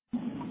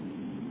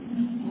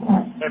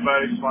Hey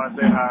buddy, just want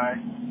to say hi.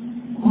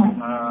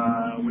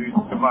 We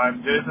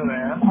survived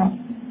Disneyland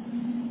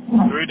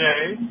 3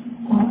 days.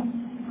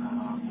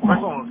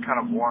 First one was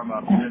kind of warm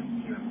up, we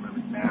didn't even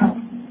really nap.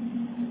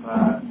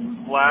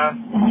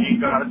 Last he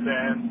got us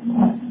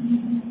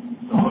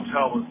in. The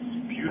hotel was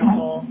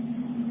beautiful,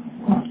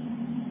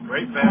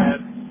 great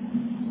bed.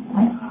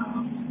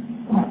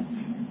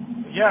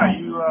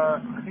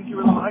 I think you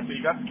really liked it.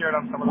 You got scared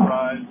on some of the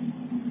rides,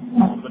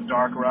 some of the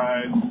dark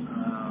rides,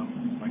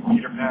 like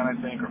Peter Pan, I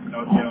think, or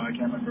Pinocchio, I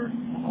can't remember.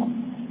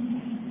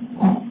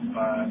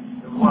 But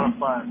it was a lot of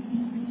fun.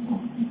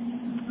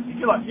 I think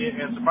you like it,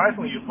 and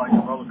surprisingly, you liked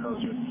the roller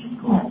coasters, which is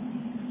cool.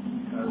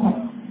 Because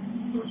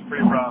it was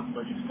pretty rough,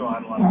 but you still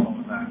had a lot of fun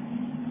with that.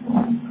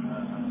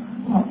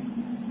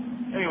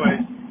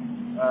 Anyways,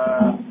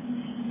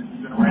 it's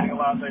been raining a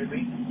lot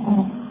lately.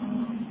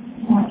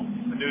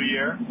 The new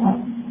year.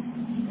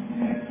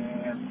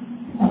 And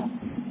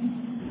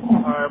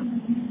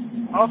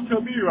I'm off to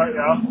a meeting right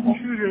now.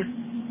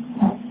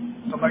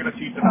 So I'm not going to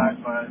teach tonight,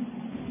 but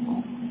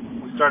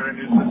we started a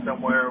new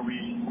system where we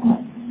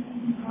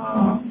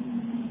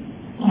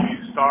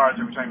use stars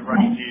every time you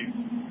brush your teeth,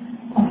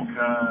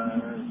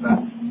 because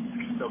that's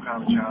still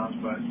kind of a challenge,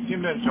 but you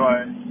seem to enjoy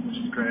it, which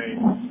is great.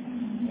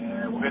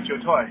 And we'll get you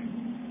a toy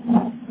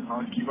as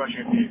long as you keep brushing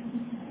your teeth.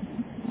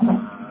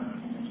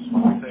 Just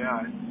want to say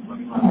hi. Love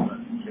you, love.